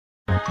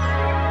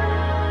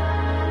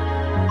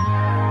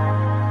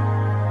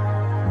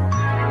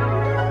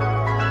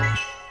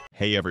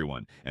Hey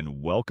everyone,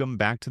 and welcome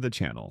back to the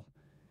channel.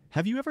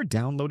 Have you ever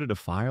downloaded a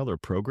file or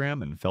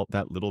program and felt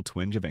that little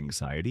twinge of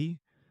anxiety?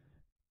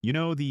 You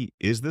know, the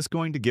 "is this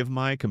going to give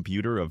my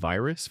computer a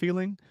virus"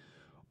 feeling?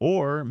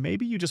 Or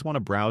maybe you just want to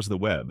browse the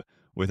web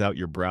without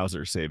your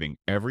browser saving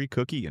every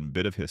cookie and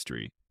bit of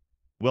history.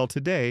 Well,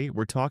 today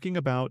we're talking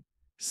about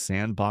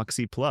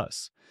Sandboxie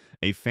Plus,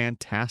 a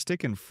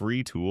fantastic and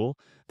free tool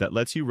that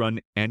lets you run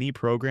any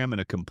program in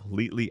a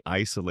completely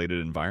isolated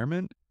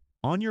environment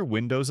on your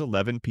Windows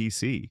 11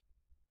 PC.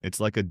 It's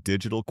like a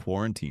digital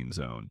quarantine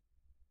zone.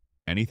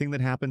 Anything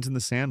that happens in the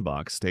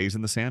sandbox stays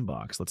in the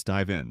sandbox. Let's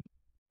dive in.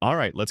 All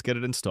right, let's get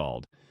it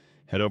installed.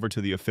 Head over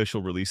to the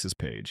official releases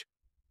page.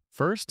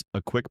 First,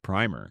 a quick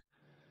primer.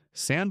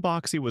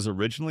 Sandboxie was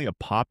originally a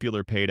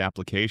popular paid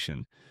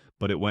application,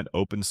 but it went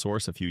open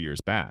source a few years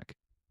back.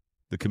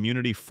 The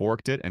community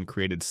forked it and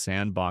created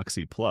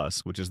Sandboxie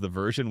Plus, which is the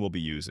version we'll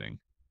be using.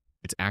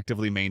 It's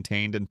actively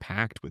maintained and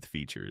packed with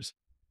features.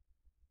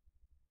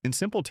 In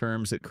simple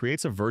terms, it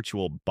creates a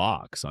virtual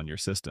box on your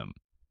system.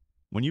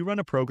 When you run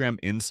a program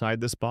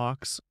inside this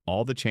box,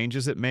 all the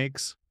changes it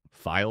makes,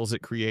 files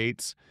it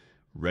creates,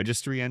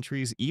 registry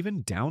entries,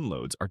 even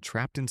downloads are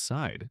trapped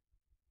inside.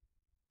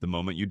 The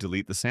moment you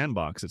delete the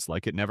sandbox, it's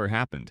like it never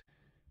happened.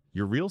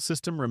 Your real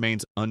system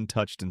remains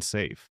untouched and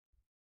safe.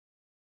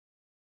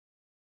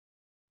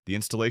 The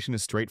installation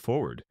is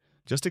straightforward.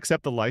 Just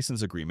accept the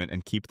license agreement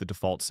and keep the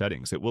default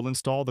settings. It will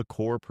install the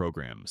core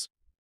programs.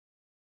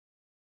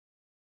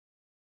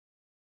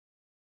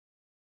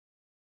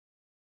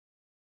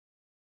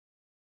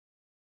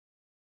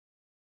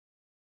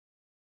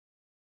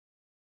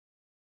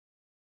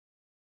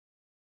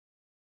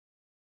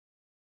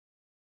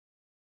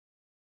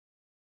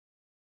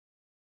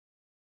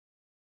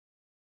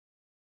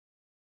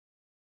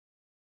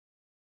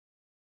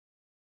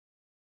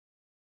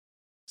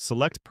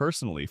 Select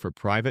Personally for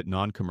private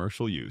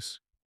non-commercial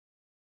use.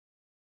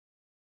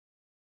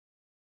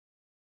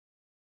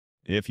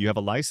 If you have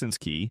a license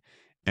key,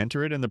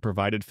 enter it in the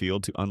provided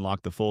field to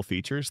unlock the full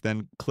features,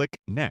 then click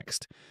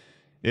Next.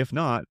 If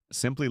not,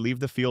 simply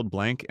leave the field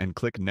blank and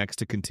click Next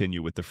to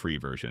continue with the free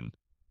version.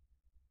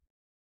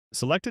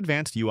 Select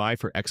Advanced UI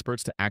for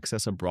experts to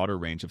access a broader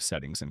range of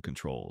settings and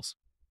controls.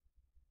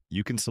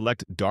 You can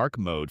select Dark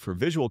Mode for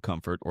visual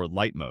comfort or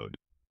Light Mode.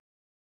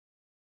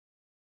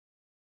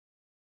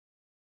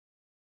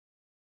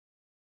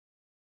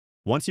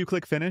 Once you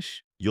click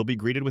Finish, you'll be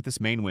greeted with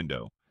this main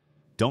window.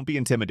 Don't be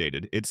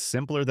intimidated, it's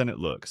simpler than it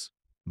looks.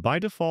 By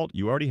default,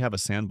 you already have a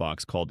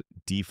sandbox called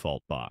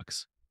Default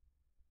Box.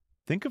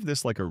 Think of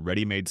this like a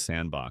ready-made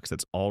sandbox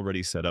that's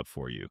already set up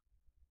for you.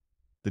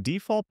 The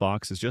default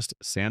box is just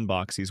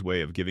Sandboxie's way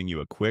of giving you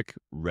a quick,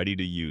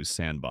 ready-to-use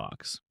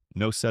sandbox.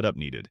 No setup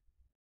needed.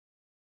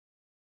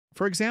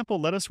 For example,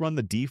 let us run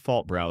the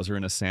default browser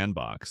in a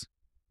sandbox.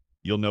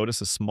 You'll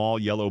notice a small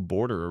yellow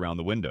border around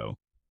the window.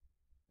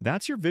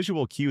 That's your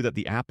visual cue that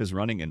the app is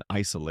running in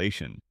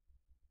isolation.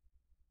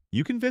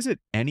 You can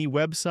visit any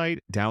website,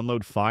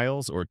 download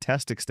files, or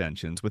test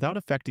extensions without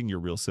affecting your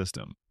real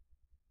system.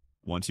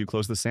 Once you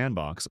close the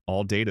sandbox,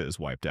 all data is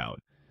wiped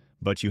out,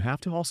 but you have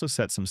to also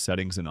set some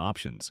settings and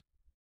options.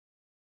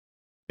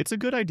 It's a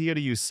good idea to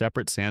use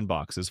separate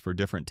sandboxes for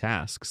different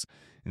tasks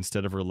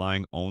instead of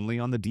relying only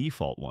on the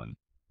default one.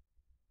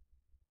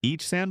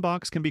 Each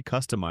sandbox can be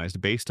customized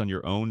based on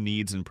your own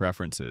needs and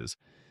preferences,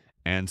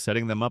 and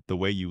setting them up the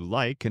way you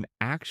like can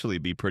actually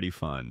be pretty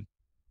fun.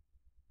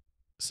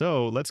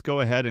 So let's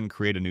go ahead and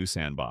create a new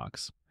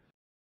sandbox.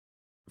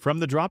 From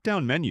the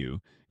drop-down menu,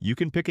 you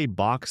can pick a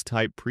box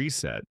type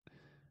preset,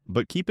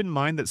 but keep in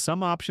mind that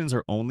some options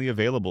are only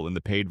available in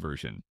the paid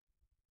version.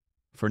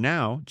 For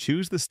now,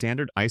 choose the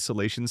standard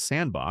isolation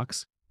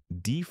sandbox,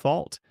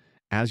 default,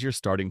 as your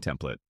starting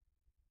template.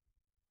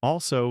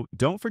 Also,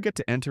 don't forget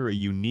to enter a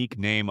unique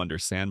name under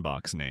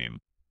sandbox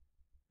name.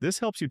 This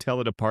helps you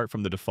tell it apart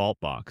from the default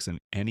box and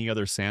any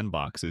other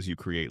sandboxes you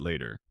create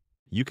later.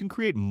 You can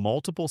create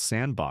multiple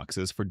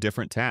sandboxes for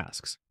different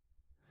tasks.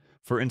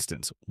 For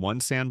instance, one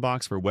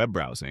sandbox for web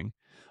browsing,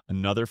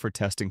 another for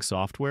testing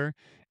software,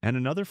 and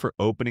another for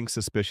opening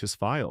suspicious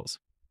files.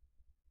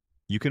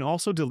 You can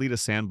also delete a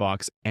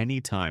sandbox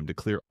anytime to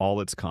clear all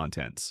its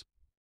contents.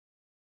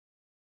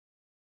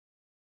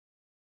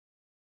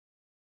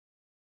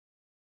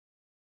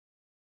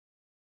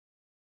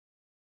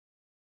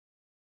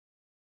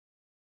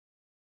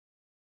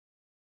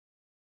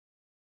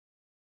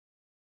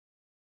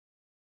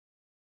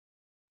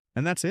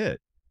 And that's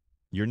it.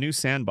 Your new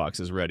sandbox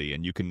is ready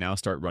and you can now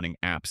start running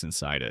apps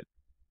inside it.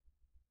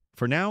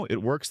 For now,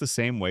 it works the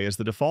same way as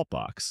the default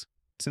box,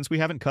 since we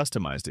haven't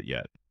customized it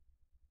yet.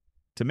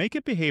 To make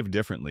it behave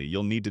differently,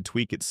 you'll need to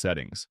tweak its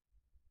settings.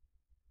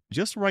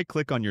 Just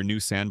right-click on your new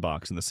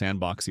sandbox in the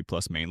Sandboxie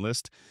Plus main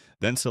list,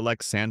 then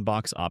select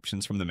Sandbox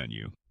Options from the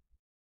menu.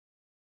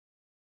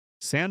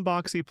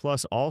 Sandboxie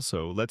Plus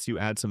also lets you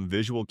add some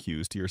visual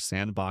cues to your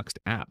sandboxed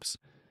apps,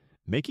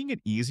 making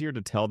it easier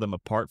to tell them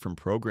apart from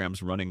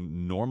programs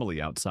running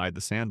normally outside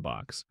the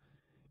sandbox.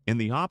 In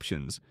the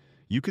options,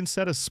 you can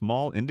set a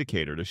small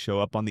indicator to show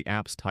up on the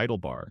app's title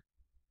bar.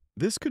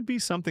 This could be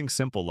something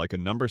simple like a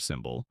number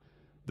symbol,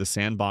 the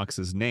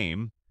sandbox's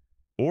name,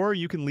 or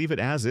you can leave it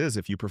as is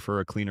if you prefer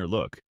a cleaner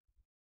look.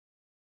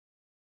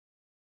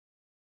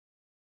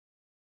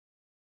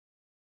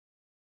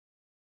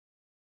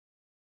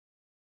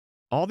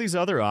 All these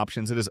other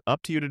options, it is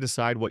up to you to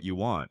decide what you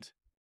want.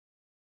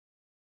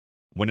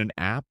 When an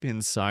app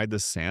inside the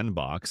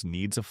sandbox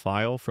needs a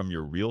file from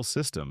your real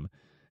system,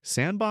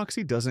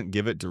 Sandboxie doesn't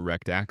give it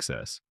direct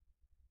access.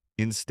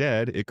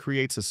 Instead, it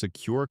creates a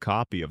secure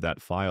copy of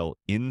that file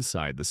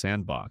inside the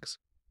sandbox.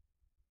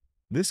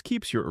 This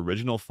keeps your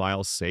original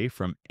file safe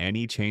from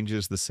any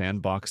changes the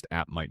sandboxed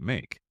app might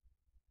make.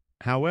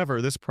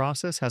 However, this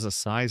process has a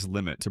size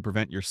limit to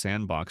prevent your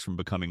sandbox from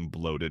becoming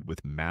bloated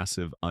with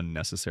massive,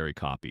 unnecessary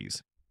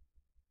copies.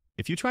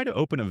 If you try to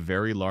open a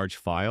very large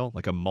file,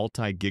 like a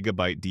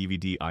multi-gigabyte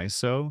DVD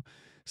ISO,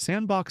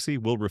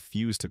 Sandboxie will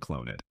refuse to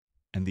clone it,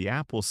 and the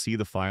app will see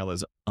the file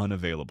as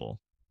unavailable.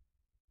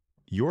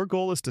 Your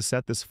goal is to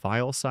set this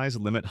file size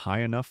limit high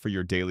enough for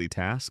your daily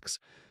tasks,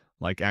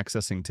 like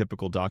accessing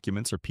typical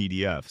documents or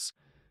PDFs,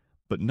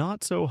 but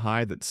not so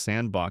high that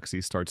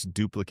Sandboxie starts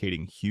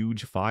duplicating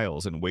huge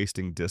files and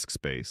wasting disk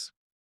space.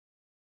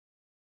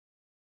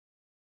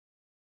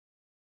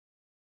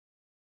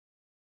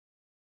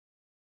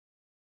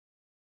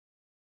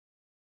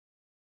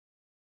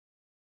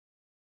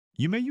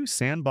 You may use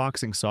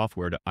sandboxing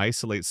software to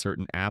isolate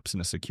certain apps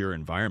in a secure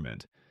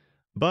environment,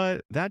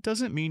 but that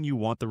doesn't mean you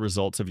want the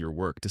results of your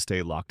work to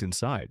stay locked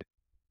inside.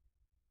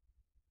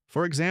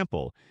 For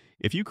example,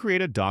 if you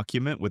create a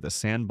document with a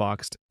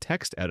sandboxed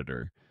text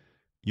editor,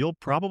 you'll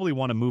probably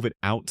want to move it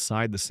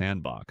outside the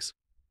sandbox.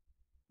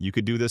 You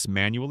could do this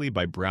manually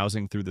by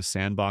browsing through the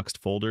sandboxed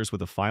folders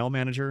with a file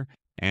manager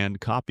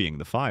and copying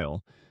the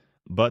file,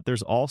 but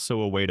there's also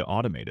a way to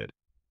automate it.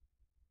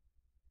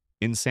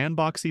 In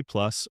Sandboxie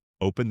Plus,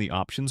 open the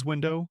Options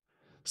window,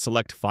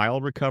 select File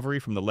Recovery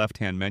from the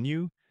left-hand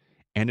menu,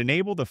 and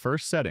enable the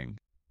first setting.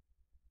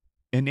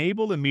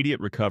 Enable Immediate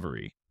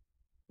Recovery.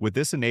 With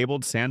this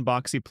enabled,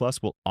 Sandboxie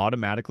Plus will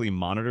automatically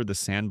monitor the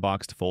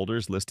sandboxed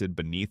folders listed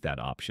beneath that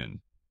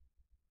option.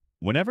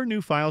 Whenever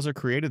new files are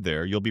created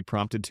there, you'll be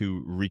prompted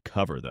to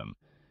recover them.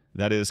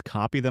 That is,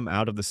 copy them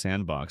out of the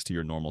sandbox to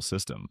your normal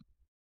system.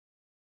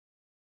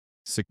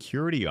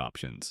 Security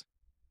options.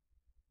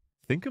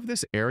 Think of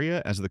this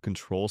area as the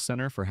control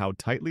center for how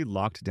tightly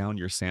locked down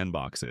your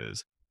sandbox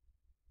is.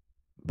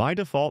 By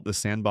default, the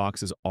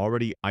sandbox is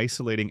already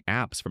isolating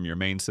apps from your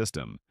main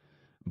system,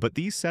 but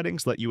these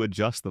settings let you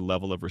adjust the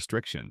level of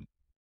restriction.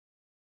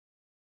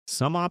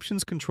 Some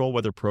options control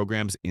whether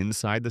programs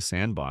inside the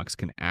sandbox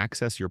can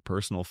access your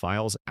personal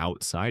files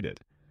outside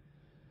it.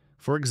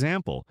 For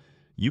example,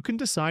 you can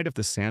decide if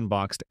the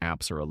sandboxed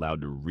apps are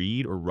allowed to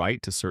read or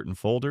write to certain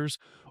folders,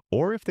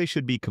 or if they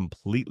should be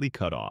completely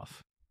cut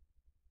off.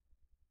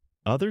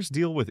 Others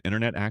deal with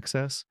internet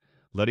access,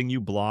 letting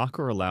you block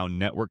or allow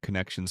network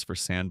connections for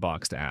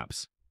sandboxed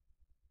apps.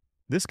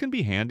 This can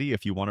be handy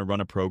if you want to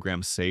run a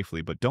program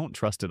safely but don't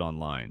trust it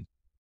online.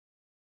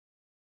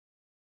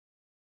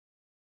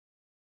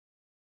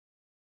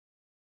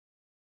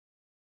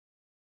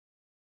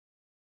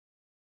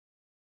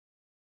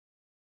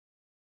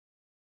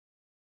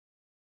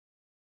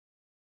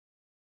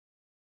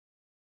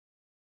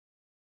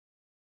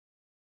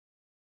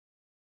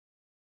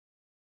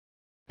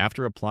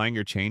 After applying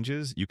your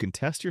changes, you can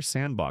test your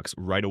sandbox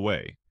right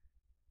away.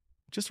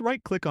 Just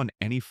right-click on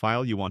any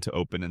file you want to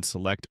open and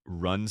select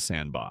Run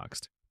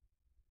Sandboxed.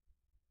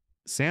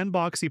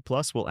 Sandboxie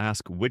Plus will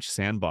ask which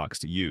sandbox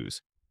to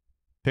use.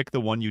 Pick the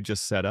one you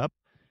just set up,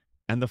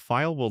 and the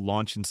file will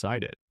launch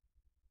inside it.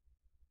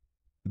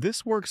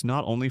 This works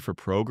not only for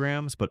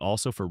programs, but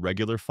also for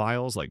regular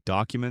files like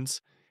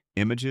documents,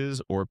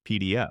 images, or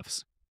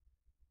PDFs.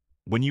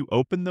 When you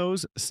open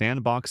those,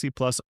 Sandboxie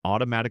Plus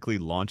automatically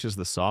launches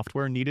the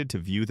software needed to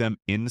view them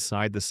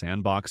inside the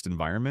sandboxed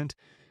environment,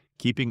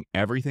 keeping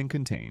everything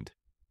contained.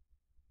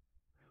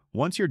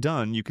 Once you're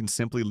done, you can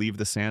simply leave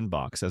the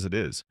sandbox as it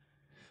is.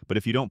 But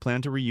if you don't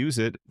plan to reuse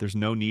it, there's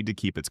no need to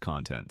keep its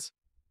contents.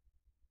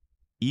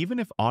 Even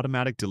if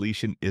automatic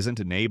deletion isn't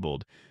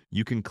enabled,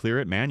 you can clear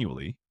it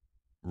manually.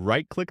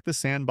 Right-click the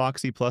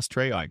Sandboxie Plus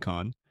tray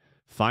icon,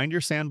 find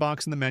your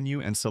sandbox in the menu,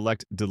 and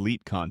select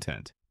Delete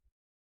Content.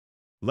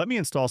 Let me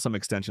install some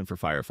extension for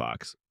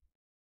Firefox.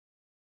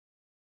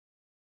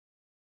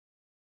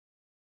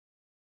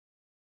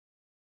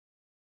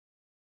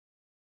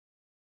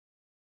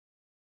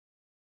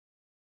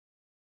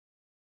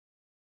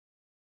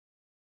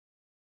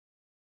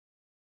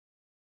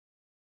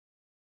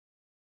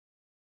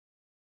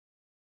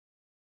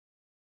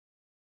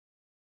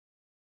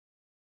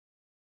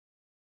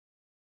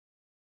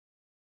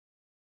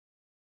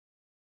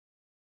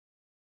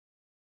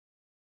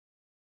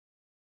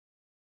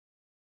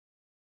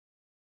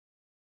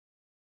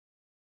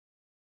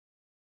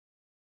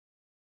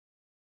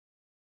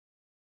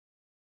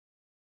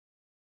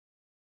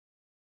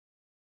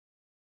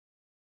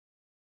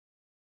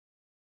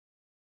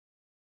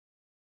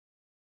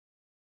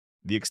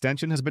 The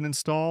extension has been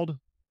installed,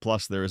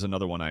 plus there is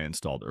another one I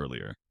installed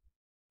earlier.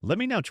 Let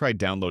me now try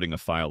downloading a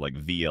file like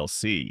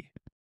VLC.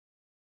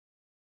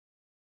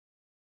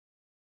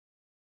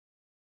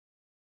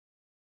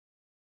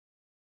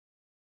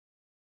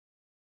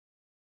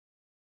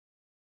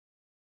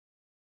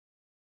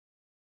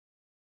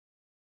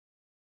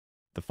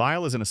 The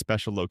file is in a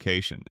special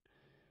location.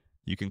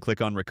 You can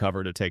click on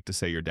Recover to take to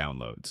say your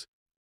downloads.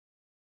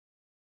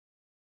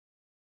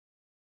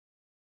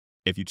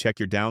 If you check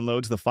your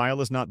downloads, the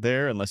file is not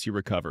there unless you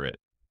recover it.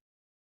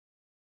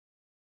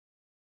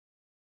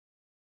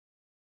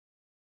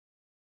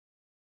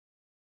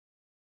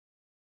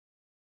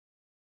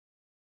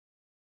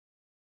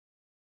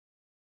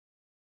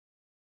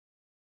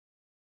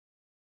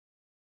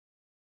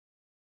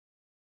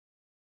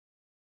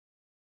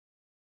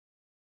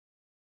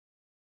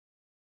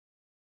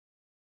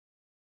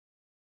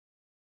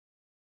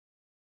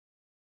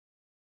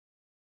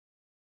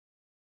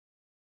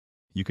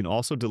 You can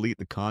also delete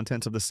the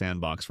contents of the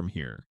sandbox from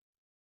here.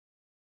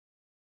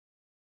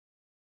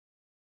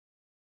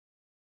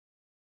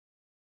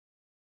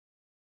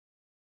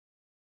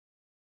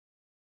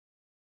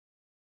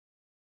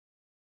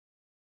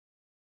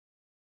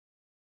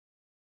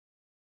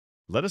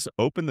 Let us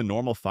open the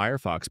normal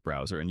Firefox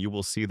browser and you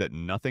will see that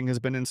nothing has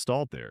been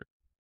installed there.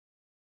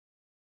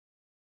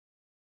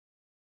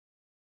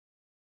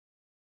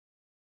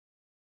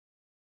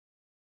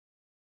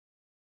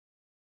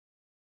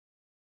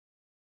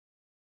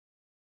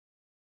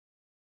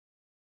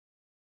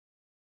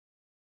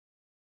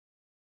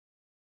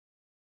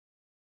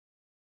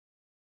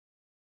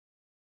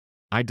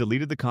 I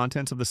deleted the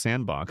contents of the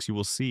sandbox. You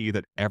will see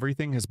that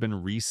everything has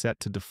been reset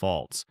to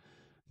defaults.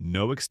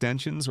 No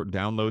extensions or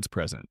downloads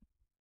present.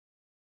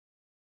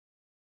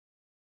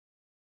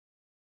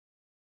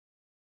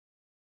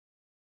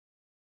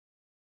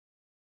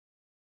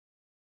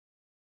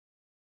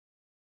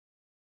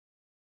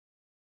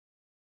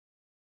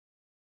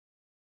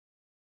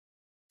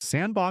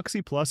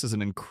 Sandboxie Plus is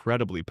an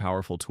incredibly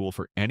powerful tool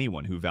for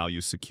anyone who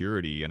values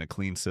security and a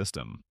clean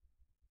system.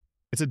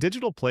 It's a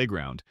digital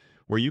playground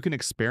where you can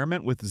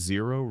experiment with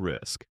zero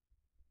risk.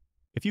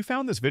 If you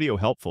found this video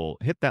helpful,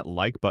 hit that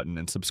like button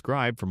and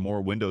subscribe for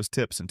more Windows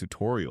tips and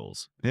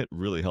tutorials. It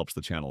really helps the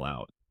channel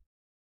out.